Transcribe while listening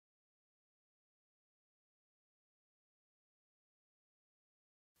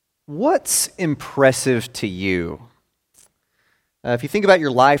What's impressive to you? If you think about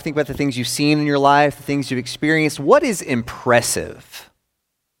your life, think about the things you've seen in your life, the things you've experienced, what is impressive?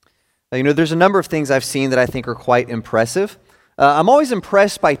 There's a number of things I've seen that I think are quite impressive. I'm always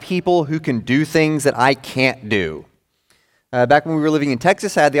impressed by people who can do things that I can't do. Back when we were living in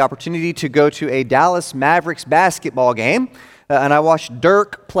Texas, I had the opportunity to go to a Dallas Mavericks basketball game, and I watched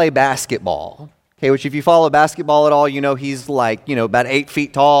Dirk play basketball. Okay, which if you follow basketball at all, he's about 8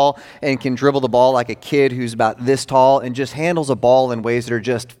 feet tall and can dribble the ball like a kid who's about this tall and just handles a ball in ways that are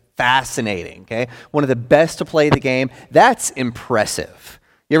just fascinating, okay? One of the best to play the game. That's impressive.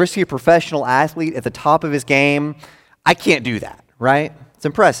 You ever see a professional athlete at the top of his game? I can't do that, right? It's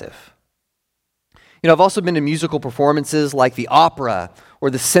impressive. I've also been to musical performances like the opera or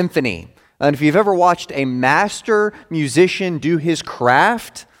the symphony. And if you've ever watched a master musician do his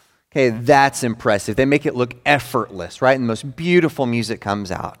craft, okay, that's impressive. They make it look effortless, right? And the most beautiful music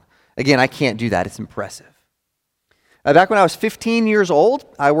comes out. Again, I can't do that. It's impressive. Back when I was 15 years old,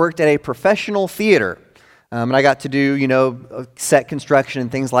 I worked at a professional theater. And I got to do, set construction and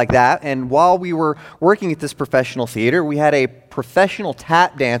things like that. And while we were working at this professional theater, we had a professional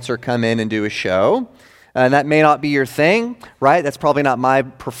tap dancer come in and do a show. And that may not be your thing, right? That's probably not my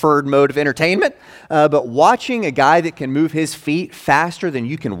preferred mode of entertainment. But watching a guy that can move his feet faster than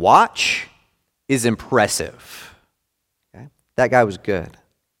you can watch is impressive. Okay? That guy was good.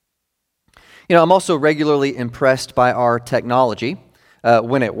 I'm also regularly impressed by our technology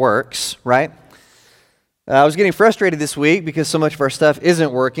when it works, right? I was getting frustrated this week because so much of our stuff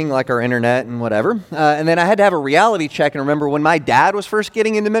isn't working, like our internet and whatever. And then I had to have a reality check and remember when my dad was first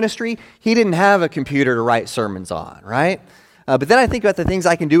getting into ministry, he didn't have a computer to write sermons on, right? But then I think about the things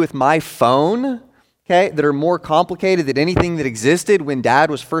I can do with my phone, okay, that are more complicated than anything that existed when dad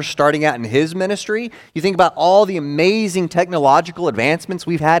was first starting out in his ministry. You think about all the amazing technological advancements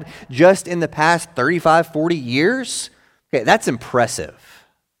we've had just in the past 35, 40 years. Okay, that's impressive,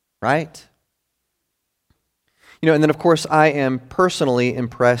 right? And then, of course, I am personally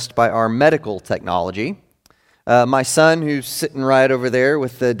impressed by our medical technology. My son, who's sitting right over there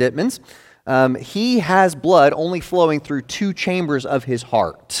with the Dittmans, he has blood only flowing through 2 chambers of his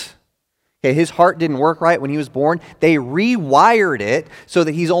heart. Okay, his heart didn't work right when he was born. They rewired it so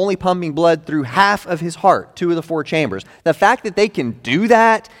that he's only pumping blood through half of his heart, 2 of the 4 chambers. The fact that they can do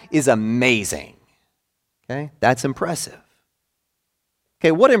that is amazing. Okay, that's impressive.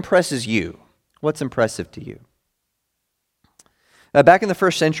 Okay, what impresses you? What's impressive to you? Back in the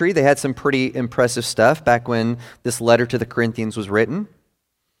first century, they had some pretty impressive stuff back when this letter to the Corinthians was written.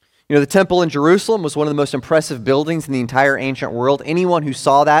 The temple in Jerusalem was one of the most impressive buildings in the entire ancient world. Anyone who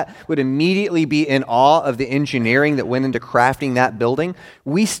saw that would immediately be in awe of the engineering that went into crafting that building.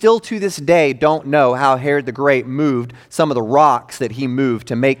 We still to this day don't know how Herod the Great moved some of the rocks that he moved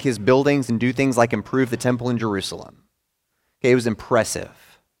to make his buildings and do things like improve the temple in Jerusalem. Okay, it was impressive.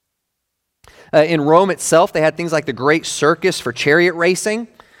 In Rome itself, they had things like the Great Circus for chariot racing,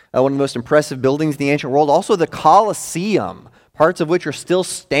 one of the most impressive buildings in the ancient world. Also the Colosseum, parts of which are still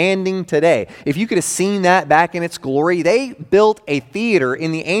standing today. If you could have seen that back in its glory, they built a theater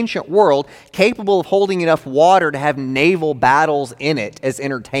in the ancient world capable of holding enough water to have naval battles in it as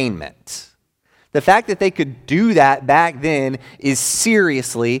entertainment. The fact that they could do that back then is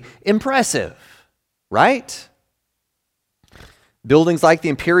seriously impressive, right? Buildings like the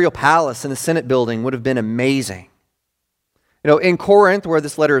Imperial Palace and the Senate Building would have been amazing. In Corinth, where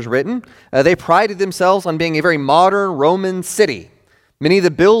this letter is written, they prided themselves on being a very modern Roman city. Many of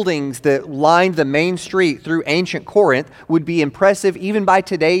the buildings that lined the main street through ancient Corinth would be impressive even by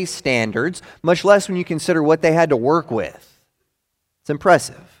today's standards, much less when you consider what they had to work with. It's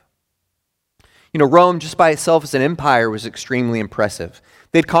impressive. Rome, just by itself as an empire, was extremely impressive.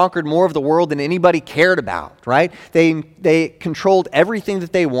 They'd conquered more of the world than anybody cared about, right? They controlled everything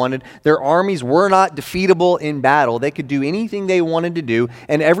that they wanted. Their armies were not defeatable in battle. They could do anything they wanted to do,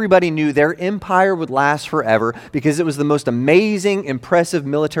 and everybody knew their empire would last forever because it was the most amazing, impressive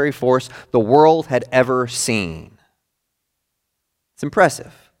military force the world had ever seen. It's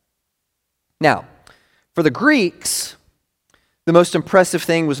impressive. Now, for the Greeks, the most impressive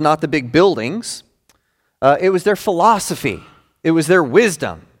thing was not the big buildings. It was their philosophy. It was their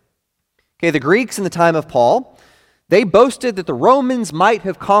wisdom. Okay, the Greeks in the time of Paul, they boasted that the Romans might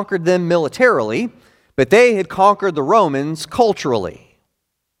have conquered them militarily, but they had conquered the Romans culturally.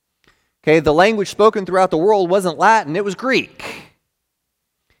 Okay, the language spoken throughout the world wasn't Latin, it was Greek.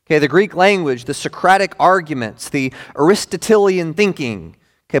 Okay, the Greek language, the Socratic arguments, the Aristotelian thinking,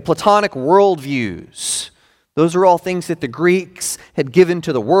 okay, Platonic worldviews, those are all things that the Greeks had given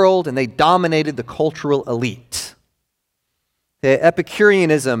to the world, and they dominated the cultural elite.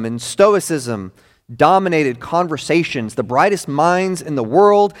 Epicureanism and Stoicism dominated conversations. The brightest minds in the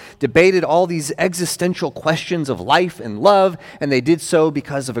world debated all these existential questions of life and love, and they did so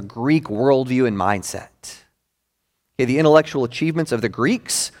because of a Greek worldview and mindset. The intellectual achievements of the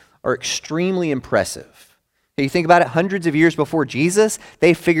Greeks are extremely impressive. You think about it, hundreds of years before Jesus,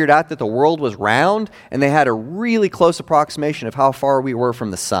 they figured out that the world was round, and they had a really close approximation of how far we were from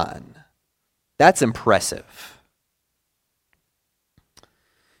the sun. That's impressive.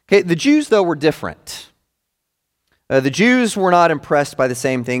 Okay, the Jews, though, were different. The Jews were not impressed by the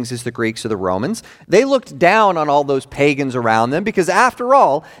same things as the Greeks or the Romans. They looked down on all those pagans around them because, after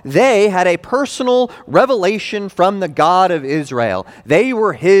all, they had a personal revelation from the God of Israel. They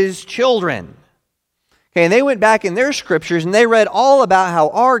were his children. Okay, and they went back in their scriptures and they read all about how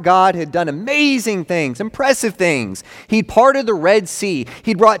our God had done amazing things, impressive things. He'd parted the Red Sea.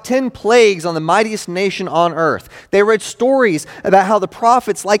 He'd brought 10 plagues on the mightiest nation on earth. They read stories about how the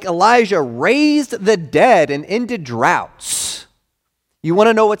prophets like Elijah raised the dead and ended droughts. You want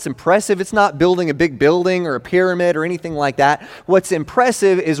to know what's impressive? It's not building a big building or a pyramid or anything like that. What's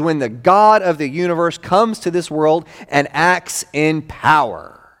impressive is when the God of the universe comes to this world and acts in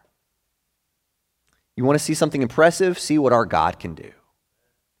power. You want to see something impressive? See what our God can do.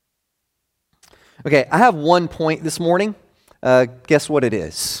 Okay, I have one point this morning. Guess what it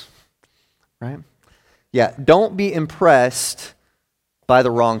is? Right? Yeah, don't be impressed by the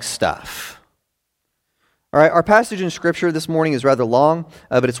wrong stuff. All right, our passage in Scripture this morning is rather long,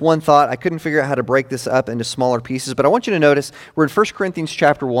 but it's one thought. I couldn't figure out how to break this up into smaller pieces, but I want you to notice we're in 1 Corinthians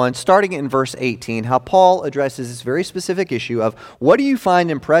chapter 1, starting in verse 18, how Paul addresses this very specific issue of what do you find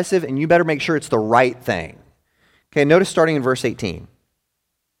impressive, and you better make sure it's the right thing. Okay, notice starting in verse 18.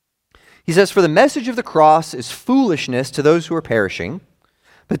 He says, "For the message of the cross is foolishness to those who are perishing,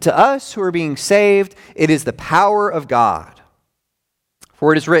 but to us who are being saved, it is the power of God.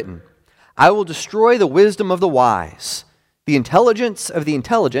 For it is written, I will destroy the wisdom of the wise. The intelligence of the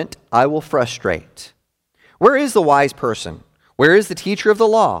intelligent I will frustrate. Where is the wise person? Where is the teacher of the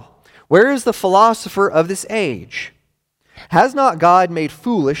law? Where is the philosopher of this age? Has not God made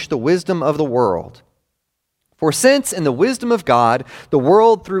foolish the wisdom of the world? For since in the wisdom of God, the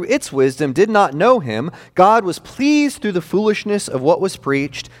world through its wisdom did not know him, God was pleased through the foolishness of what was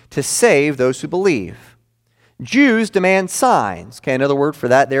preached to save those who believe. Jews demand signs. Okay, another word for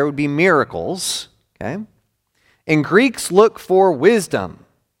that there would be miracles. Okay, and Greeks look for wisdom.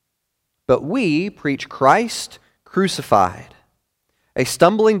 But we preach Christ crucified, a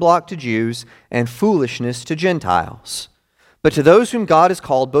stumbling block to Jews and foolishness to Gentiles. But to those whom God has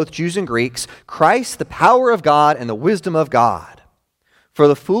called, both Jews and Greeks, Christ, the power of God and the wisdom of God. For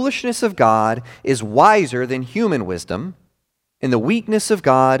the foolishness of God is wiser than human wisdom, and the weakness of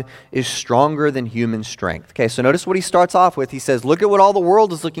God is stronger than human strength." Okay, so notice what he starts off with. He says, look at what all the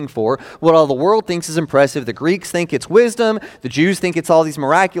world is looking for, what all the world thinks is impressive. The Greeks think it's wisdom. The Jews think it's all these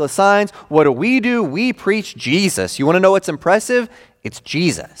miraculous signs. What do? We preach Jesus. You want to know what's impressive? It's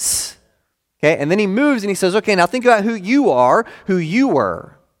Jesus. Okay, and then he moves and he says, okay, now think about who you are, who you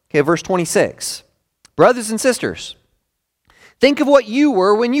were. Okay, verse 26. "Brothers and sisters, think of what you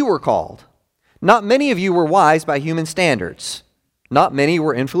were when you were called. Not many of you were wise by human standards. Not many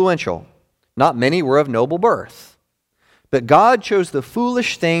were influential. Not many were of noble birth. But God chose the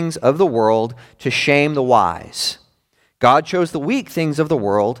foolish things of the world to shame the wise. God chose the weak things of the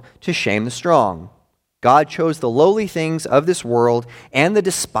world to shame the strong. God chose the lowly things of this world and the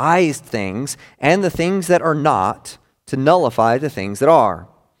despised things and the things that are not to nullify the things that are."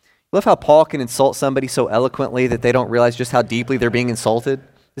 I love how Paul can insult somebody so eloquently that they don't realize just how deeply they're being insulted.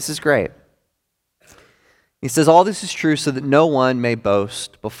 This is great. He says, all this is true so that no one may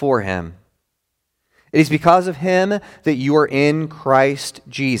boast before him. It is because of him that you are in Christ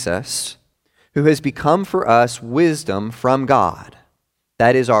Jesus, who has become for us wisdom from God.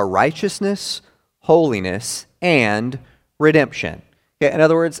 That is our righteousness, holiness, and redemption. Okay, in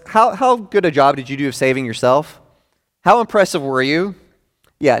other words, how good a job did you do of saving yourself? How impressive were you?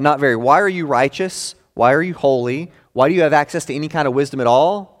 Yeah, not very. Why are you righteous? Why are you holy? Why do you have access to any kind of wisdom at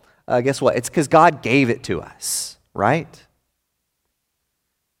all? Guess what? It's because God gave it to us, right?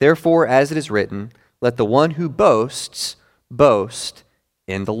 "Therefore, as it is written, let the one who boasts, boast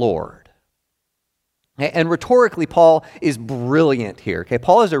in the Lord." Okay, and rhetorically, Paul is brilliant here. Okay,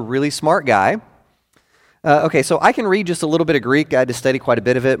 Paul is a really smart guy. Okay, so I can read just a little bit of Greek. I had to study quite a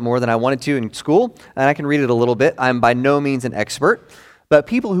bit of it, more than I wanted to in school, and I can read it a little bit. I'm by no means an expert. But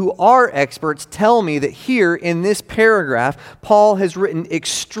people who are experts tell me that here in this paragraph, Paul has written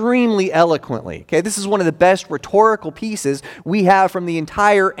extremely eloquently. Okay, this is one of the best rhetorical pieces we have from the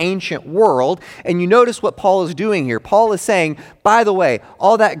entire ancient world. And you notice what Paul is doing here. Paul is saying, by the way,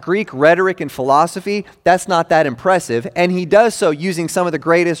 all that Greek rhetoric and philosophy, that's not that impressive. And he does so using some of the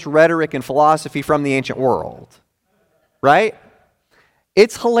greatest rhetoric and philosophy from the ancient world. Right?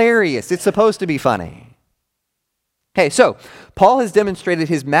 It's hilarious. It's supposed to be funny. Okay, so Paul has demonstrated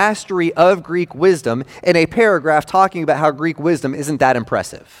his mastery of Greek wisdom in a paragraph talking about how Greek wisdom isn't that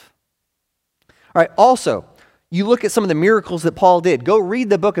impressive. All right, also, you look at some of the miracles that Paul did. Go read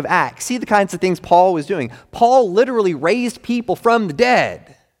the book of Acts. See the kinds of things Paul was doing. Paul literally raised people from the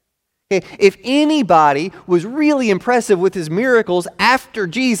dead. Okay, if anybody was really impressive with his miracles after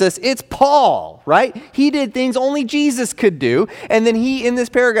Jesus, it's Paul, right? He did things only Jesus could do. And then he, in this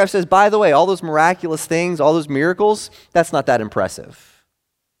paragraph, says, by the way, all those miraculous things, all those miracles, that's not that impressive.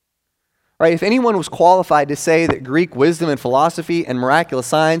 Right? If anyone was qualified to say that Greek wisdom and philosophy and miraculous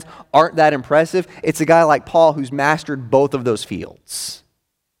signs aren't that impressive, it's a guy like Paul who's mastered both of those fields.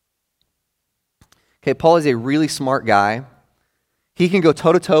 Okay, Paul is a really smart guy. He can go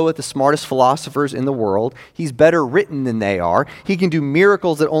toe-to-toe with the smartest philosophers in the world. He's better written than they are. He can do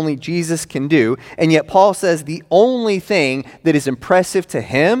miracles that only Jesus can do. And yet Paul says the only thing that is impressive to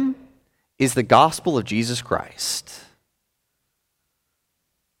him is the gospel of Jesus Christ.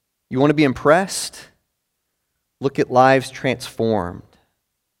 You want to be impressed? Look at lives transformed.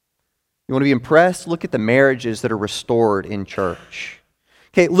 You want to be impressed? Look at the marriages that are restored in church.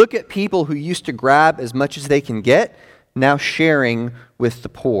 Okay, look at people who used to grab as much as they can get, now sharing with the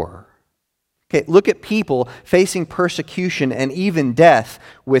poor. Okay, look at people facing persecution and even death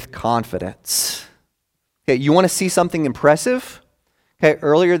with confidence. Okay, you want to see something impressive? Okay,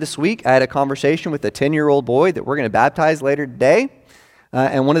 earlier this week, I had a conversation with a 10-year-old boy that we're going to baptize later today.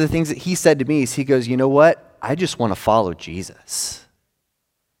 And one of the things that he said to me is he goes, you know what? I just want to follow Jesus.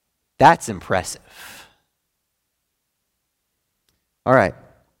 That's impressive. All right.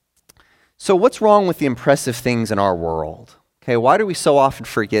 So what's wrong with the impressive things in our world? Okay, why do we so often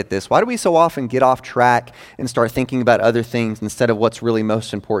forget this? Why do we so often get off track and start thinking about other things instead of what's really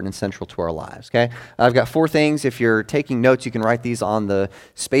most important and central to our lives? Okay, I've got 4 things. If you're taking notes, you can write these on the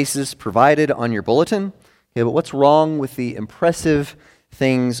spaces provided on your bulletin. Okay, but what's wrong with the impressive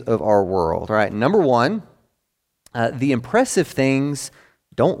things of our world? All right, number 1, the impressive things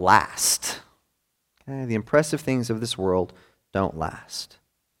don't last. Okay, the impressive things of this world don't last.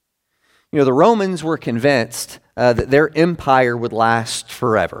 You know, the Romans were convinced that their empire would last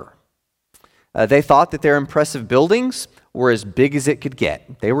forever. They thought that their impressive buildings were as big as it could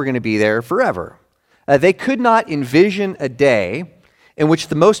get. They were going to be there forever. They could not envision a day in which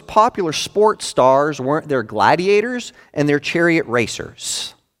the most popular sports stars weren't their gladiators and their chariot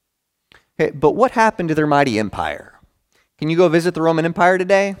racers. Okay, but what happened to their mighty empire? Can you go visit the Roman Empire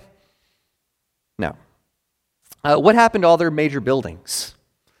today? No. What happened to all their major buildings?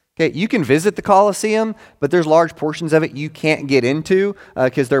 Okay, you can visit the Colosseum, but there's large portions of it you can't get into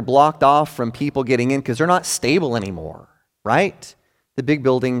because they're blocked off from people getting in because they're not stable anymore, right? The big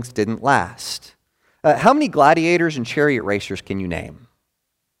buildings didn't last. How many gladiators and chariot racers can you name?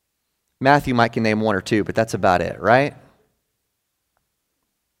 Matthew might can name 1 or 2, but that's about it, right?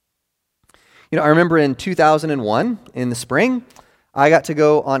 You know, I remember in 2001, in the spring, I got to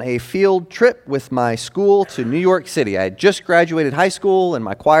go on a field trip with my school to New York City. I had just graduated high school, and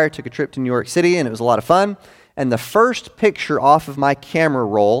my choir took a trip to New York City, and it was a lot of fun. And the first picture off of my camera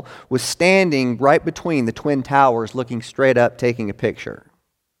roll was standing right between the Twin Towers, looking straight up, taking a picture.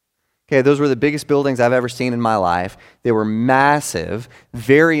 Okay, those were the biggest buildings I've ever seen in my life. They were massive,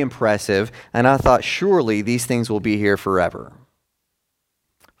 very impressive, and I thought, surely these things will be here forever.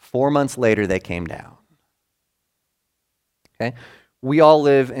 4 months later, they came down. Okay? We all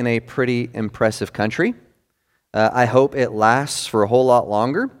live in a pretty impressive country. I hope it lasts for a whole lot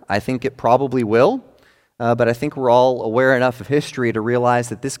longer. I think it probably will. But I think we're all aware enough of history to realize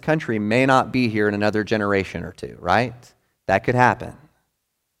that this country may not be here in another generation or 2, right? That could happen.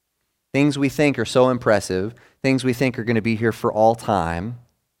 Things we think are so impressive, things we think are going to be here for all time,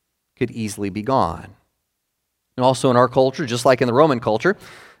 could easily be gone. And also in our culture, just like in the Roman culture,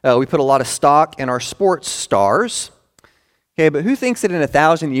 we put a lot of stock in our sports stars. Okay, but who thinks that in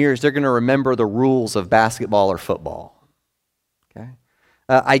 1,000 years they're going to remember the rules of basketball or football? Okay,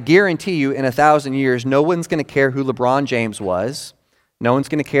 I guarantee you in 1,000 years no one's going to care who LeBron James was. No one's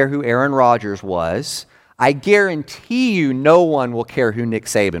going to care who Aaron Rodgers was. I guarantee you no one will care who Nick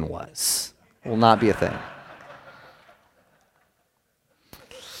Saban was. It will not be a thing.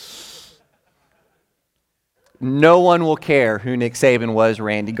 no one will care who Nick Saban was,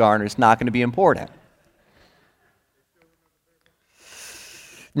 Randy Garner. It's not going to be important.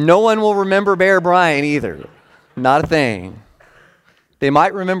 No one will remember Bear Bryant either. Not a thing. They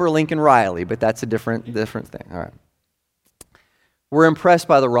might remember Lincoln Riley, but that's a different thing. All right. We're impressed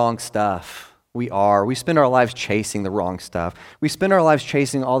by the wrong stuff. We are. We spend our lives chasing the wrong stuff. We spend our lives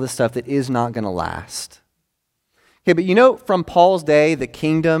chasing all this stuff that is not going to last. Okay, but you know, from Paul's day, the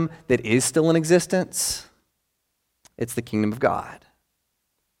kingdom that is still in existence, it's the kingdom of God.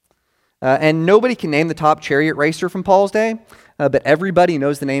 And nobody can name the top chariot racer from Paul's day, but everybody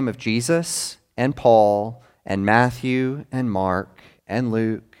knows the name of Jesus and Paul and Matthew and Mark and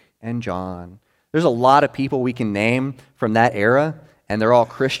Luke and John. There's a lot of people we can name from that era, and they're all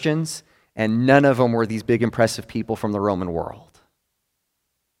Christians, and none of them were these big, impressive people from the Roman world.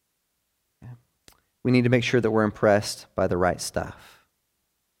 We need to make sure that we're impressed by the right stuff.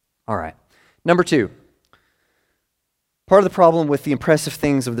 All right. Number 2. Part of the problem with the impressive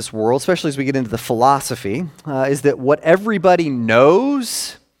things of this world, especially as we get into the philosophy, is that what everybody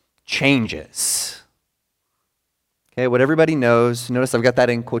knows changes. Okay, what everybody knows, notice I've got that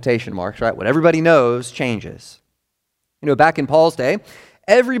in quotation marks, right? What everybody knows changes. You know, back in Paul's day,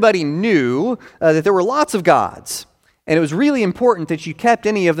 everybody knew that there were lots of gods. And it was really important that you kept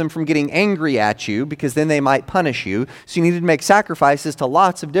any of them from getting angry at you because then they might punish you. So you needed to make sacrifices to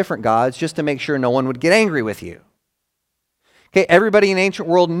lots of different gods just to make sure no one would get angry with you. Okay, everybody in the ancient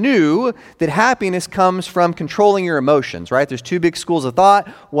world knew that happiness comes from controlling your emotions, right? There's 2 big schools of thought.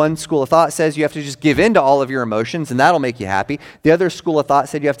 One school of thought says you have to just give in to all of your emotions and that'll make you happy. The other school of thought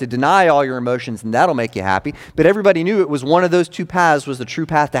said you have to deny all your emotions and that'll make you happy. But everybody knew it was one of those 2 paths was the true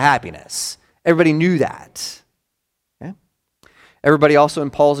path to happiness. Everybody knew that. Okay? Everybody also in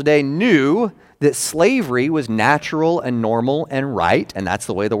Paul's day knew that slavery was natural and normal and right, and that's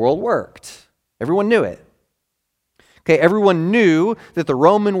the way the world worked. Everyone knew it. Okay, everyone knew that the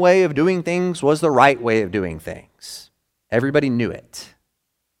Roman way of doing things was the right way of doing things. Everybody knew it.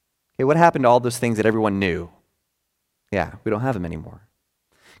 Okay, what happened to all those things that everyone knew? Yeah, we don't have them anymore.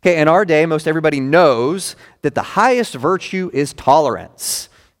 Okay, in our day, most everybody knows that the highest virtue is tolerance.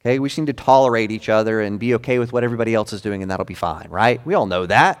 Okay, we just need to tolerate each other and be okay with what everybody else is doing and that'll be fine, right? We all know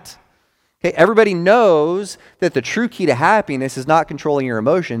that. Okay, everybody knows that the true key to happiness is not controlling your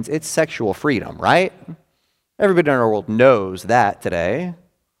emotions, it's sexual freedom, right? Everybody in our world knows that today.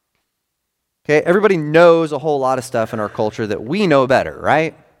 Okay, everybody knows a whole lot of stuff in our culture that we know better,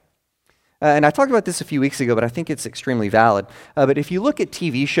 right? And I talked about this a few weeks ago, but I think it's extremely valid. But if you look at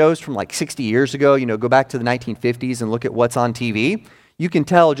TV shows from like 60 years ago, you know, go back to the 1950s and look at what's on TV, you can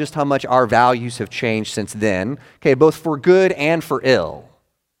tell just how much our values have changed since then, okay, both for good and for ill,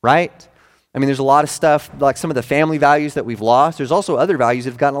 right? I mean, there's a lot of stuff, like some of the family values that we've lost. There's also other values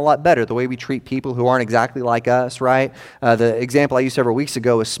that have gotten a lot better. The way we treat people who aren't exactly like us, right? The example I used several weeks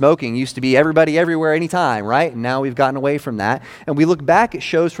ago was smoking. Used to be everybody, everywhere, anytime, right? And now we've gotten away from that. And we look back at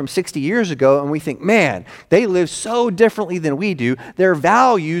shows from 60 years ago and we think, man, they live so differently than we do. Their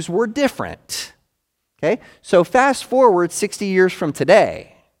values were different. Okay? So fast forward 60 years from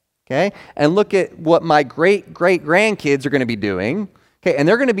today, okay? And look at what my great-great-grandkids are going to be doing. Okay, and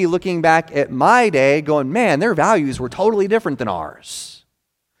they're going to be looking back at my day going, man, their values were totally different than ours.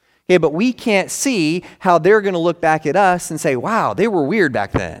 Okay, but we can't see how they're going to look back at us and say, wow, they were weird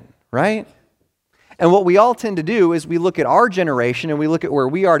back then, right? And what we all tend to do is we look at our generation and we look at where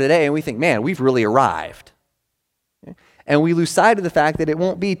we are today and we think, man, we've really arrived. Okay? And we lose sight of the fact that it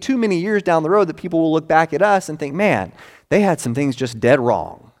won't be too many years down the road that people will look back at us and think, man, they had some things just dead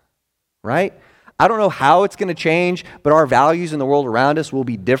wrong, right? I don't know how it's going to change, but our values in the world around us will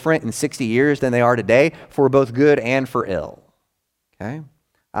be different in 60 years than they are today for both good and for ill. Okay?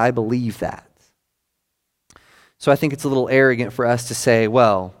 I believe that. So I think it's a little arrogant for us to say,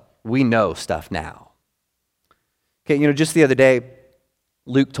 well, we know stuff now. Okay, you know, just the other day,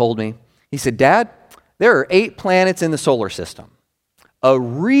 Luke told me, he said, Dad, there are 8 planets in the solar system. A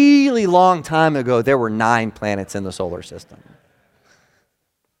really long time ago, there were 9 planets in the solar system.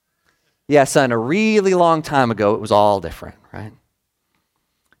 Yeah, son, a really long time ago, it was all different, right?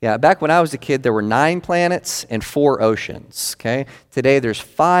 Yeah, back when I was a kid, there were 9 planets and 4 oceans, okay? Today, there's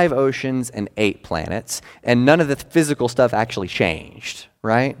 5 oceans and 8 planets, and none of the physical stuff actually changed,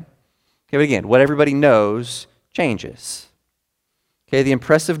 right? Okay, but again, what everybody knows changes. Okay, the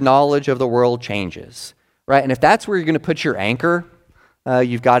impressive knowledge of the world changes, right? And if that's where you're going to put your anchor,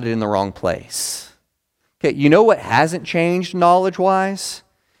 you've got it in the wrong place. Okay, you know what hasn't changed knowledge-wise?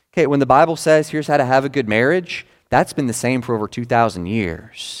 Okay, when the Bible says, here's how to have a good marriage, that's been the same for over 2,000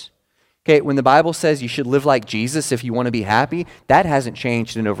 years. Okay, when the Bible says you should live like Jesus if you want to be happy, that hasn't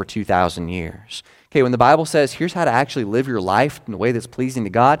changed in over 2,000 years. Okay, when the Bible says here's how to actually live your life in a way that's pleasing to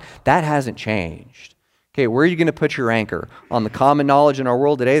God, that hasn't changed. Okay, where are you going to put your anchor? On the common knowledge in our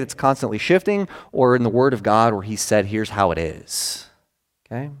world today that's constantly shifting, or in the Word of God where He said, here's how it is?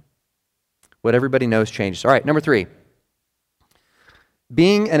 Okay? What everybody knows changes. All right, number 3.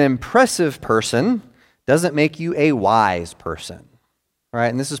 Being an impressive person doesn't make you a wise person. All right,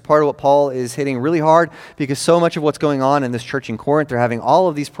 and this is part of what Paul is hitting really hard, because so much of what's going on in this church in Corinth, they're having all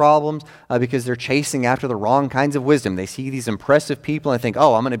of these problems because they're chasing after the wrong kinds of wisdom. They see these impressive people and think,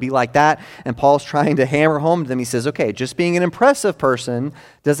 oh, I'm going to be like that. And Paul's trying to hammer home to them. He says, okay, just being an impressive person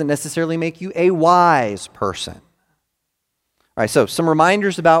doesn't necessarily make you a wise person. All right, so some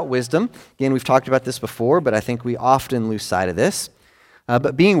reminders about wisdom. Again, we've talked about this before, but I think we often lose sight of this.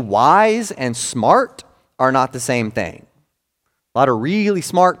 But being wise and smart are not the same thing. A lot of really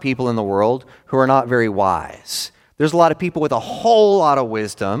smart people in the world who are not very wise. There's a lot of people with a whole lot of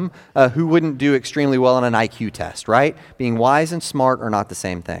wisdom who wouldn't do extremely well on an IQ test, right? Being wise and smart are not the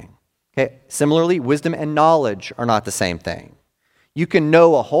same thing. Okay. Similarly, wisdom and knowledge are not the same thing. You can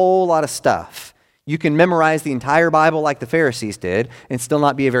know a whole lot of stuff. You can memorize the entire Bible like the Pharisees did and still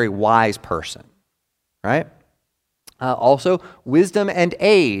not be a very wise person, right? Also, wisdom and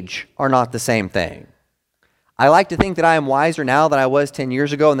age are not the same thing. I like to think that I am wiser now than I was 10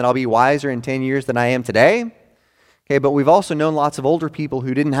 years ago, and that I'll be wiser in 10 years than I am today. Okay, but we've also known lots of older people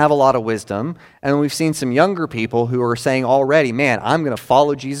who didn't have a lot of wisdom, and we've seen some younger people who are saying already, man, I'm going to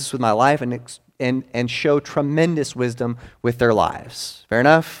follow Jesus with my life and show tremendous wisdom with their lives. Fair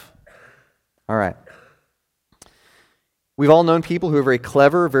enough? All right. We've all known people who are very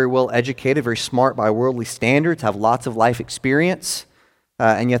clever, very well educated, very smart by worldly standards, have lots of life experience,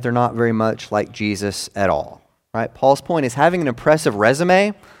 and yet they're not very much like Jesus at all. Right? Paul's point is having an impressive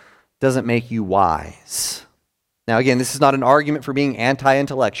resume doesn't make you wise. Now, again, this is not an argument for being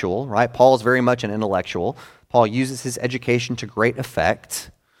anti-intellectual, right? Paul is very much an intellectual. Paul uses his education to great effect,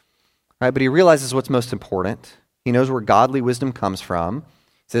 right? But he realizes what's most important. He knows where godly wisdom comes from.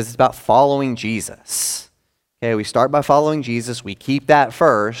 He says it's about following Jesus. Okay, we start by following Jesus. We keep that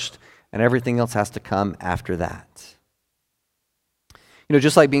first, and everything else has to come after that. You know,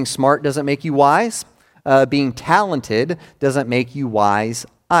 just like being smart doesn't make you wise, being talented doesn't make you wise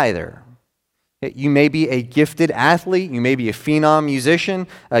either. You may be a gifted athlete. You may be a phenom musician.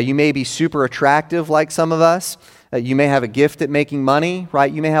 You may be super attractive like some of us. You may have a gift at making money,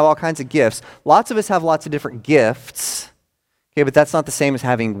 right? You may have all kinds of gifts. Lots of us have lots of different gifts, okay, but that's not the same as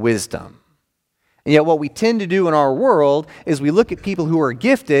having wisdom. And yet what we tend to do in our world is we look at people who are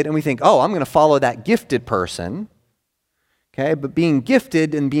gifted and we think, oh, I'm going to follow that gifted person. Okay, but being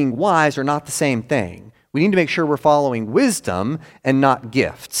gifted and being wise are not the same thing. We need to make sure we're following wisdom and not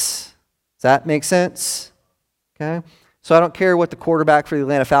gifts. Does that make sense? Okay, so I don't care what the quarterback for the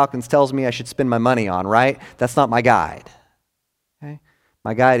Atlanta Falcons tells me I should spend my money on, right? That's not my guide. Okay,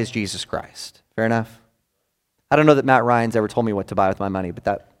 my guide is Jesus Christ. Fair enough? I don't know that Matt Ryan's ever told me what to buy with my money, but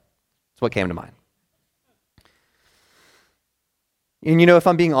that's what came to mind. And you know, if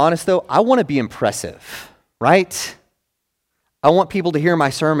I'm being honest though, I want to be impressive, right? I want people to hear my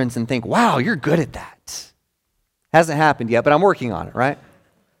sermons and think, wow, you're good at that. Hasn't happened yet, but I'm working on it, right?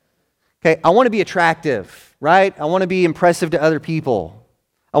 Okay, I want to be attractive, right? I want to be impressive to other people.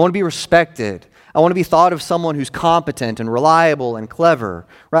 I want to be respected. I want to be thought of someone who's competent and reliable and clever,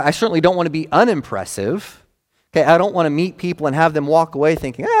 right? I certainly don't want to be unimpressive. Okay, I don't want to meet people and have them walk away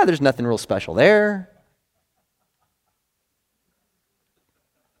thinking, there's nothing real special there.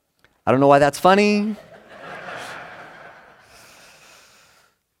 I don't know why that's funny.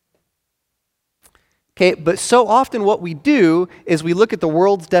 Okay, but so often what we do is we look at the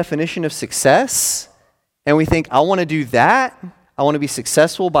world's definition of success and we think, I want to do that. I want to be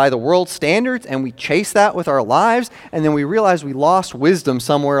successful by the world's standards, and we chase that with our lives, and then we realize we lost wisdom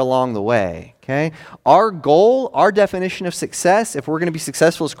somewhere along the way. Okay? Our goal, our definition of success, if we're going to be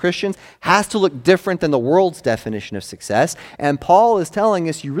successful as Christians, has to look different than the world's definition of success. And Paul is telling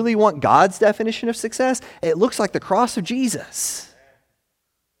us, you really want God's definition of success? It looks like the cross of Jesus.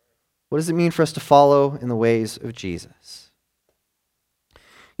 What does it mean for us to follow in the ways of Jesus?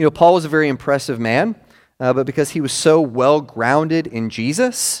 You know, Paul was a very impressive man, but because he was so well grounded in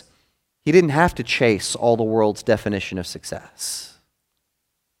Jesus, he didn't have to chase all the world's definition of success.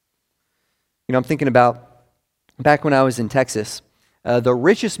 You know, I'm thinking about back when I was in Texas, the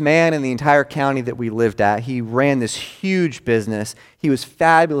richest man in the entire county that we lived at, he ran this huge business. He was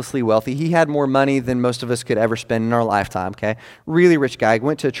fabulously wealthy. He had more money than most of us could ever spend in our lifetime, okay? Really rich guy.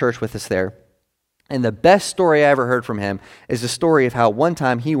 Went to church with us there. And the best story I ever heard from him is the story of how one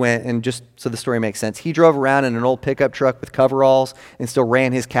time he went, and just so the story makes sense, he drove around in an old pickup truck with coveralls and still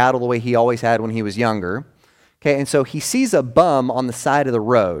ran his cattle the way he always had when he was younger. Okay, and so he sees a bum on the side of the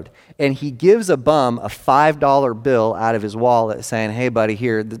road, and he gives a bum a $5 bill out of his wallet saying, hey, buddy,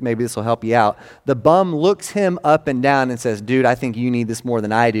 here, maybe this will help you out. The bum looks him up and down and says, dude, I think you need this more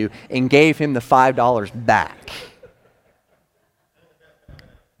than I do, and gave him the $5 back.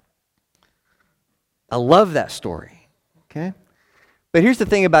 I love that story, okay? But here's the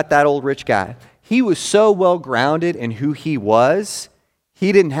thing about that old rich guy. He was so well grounded in who he was,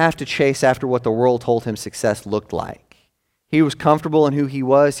 he didn't have to chase after what the world told him success looked like. He was comfortable in who he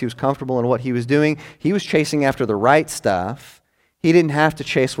was. He was comfortable in what he was doing. He was chasing after the right stuff. He didn't have to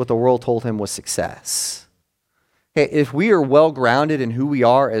chase what the world told him was success. Okay, if we are well grounded in who we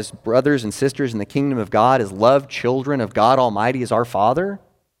are as brothers and sisters in the kingdom of God, as loved children of God Almighty, as our Father,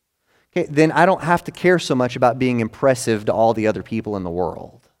 okay, then I don't have to care so much about being impressive to all the other people in the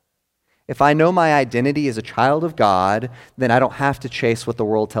world. If I know my identity as a child of God, then I don't have to chase what the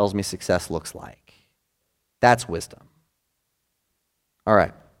world tells me success looks like. That's wisdom. All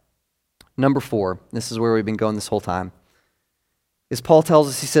right. Number 4, this is where we've been going this whole time, is Paul tells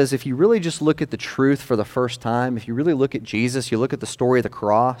us, he says, if you really just look at the truth for the first time, if you really look at Jesus, you look at the story of the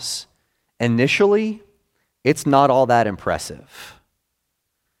cross, initially, it's not all that impressive.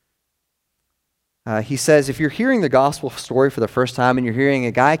 He says, if you're hearing the gospel story for the first time and you're hearing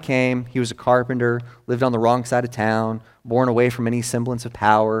a guy came, he was a carpenter, lived on the wrong side of town, born away from any semblance of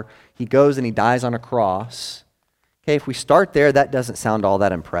power, he goes and he dies on a cross. Okay, if we start there, that doesn't sound all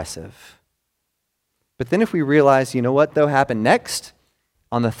that impressive. But then if we realize, you know what though happened next?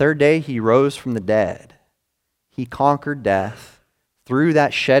 On the third day, he rose from the dead. He conquered death. Through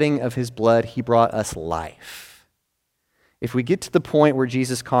that shedding of his blood, he brought us life. If we get to the point where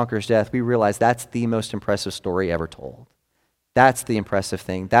Jesus conquers death, we realize that's the most impressive story ever told. That's the impressive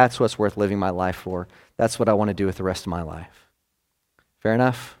thing. That's what's worth living my life for. That's what I want to do with the rest of my life. Fair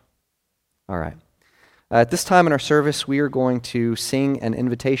enough? All right. At this time in our service, we are going to sing an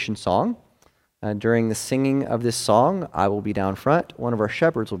invitation song. During the singing of this song, I will be down front. One of our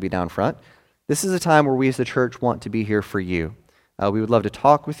shepherds will be down front. This is a time where we as the church want to be here for you. We would love to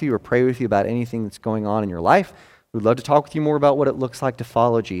talk with you or pray with you about anything that's going on in your life. We'd love to talk with you more about what it looks like to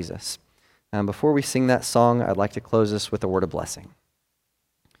follow Jesus. Before we sing that song, I'd like to close this with a word of blessing.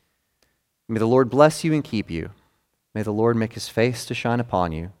 May the Lord bless you and keep you. May the Lord make his face to shine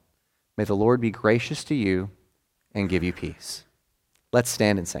upon you. May the Lord be gracious to you and give you peace. Let's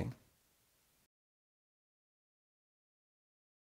stand and sing.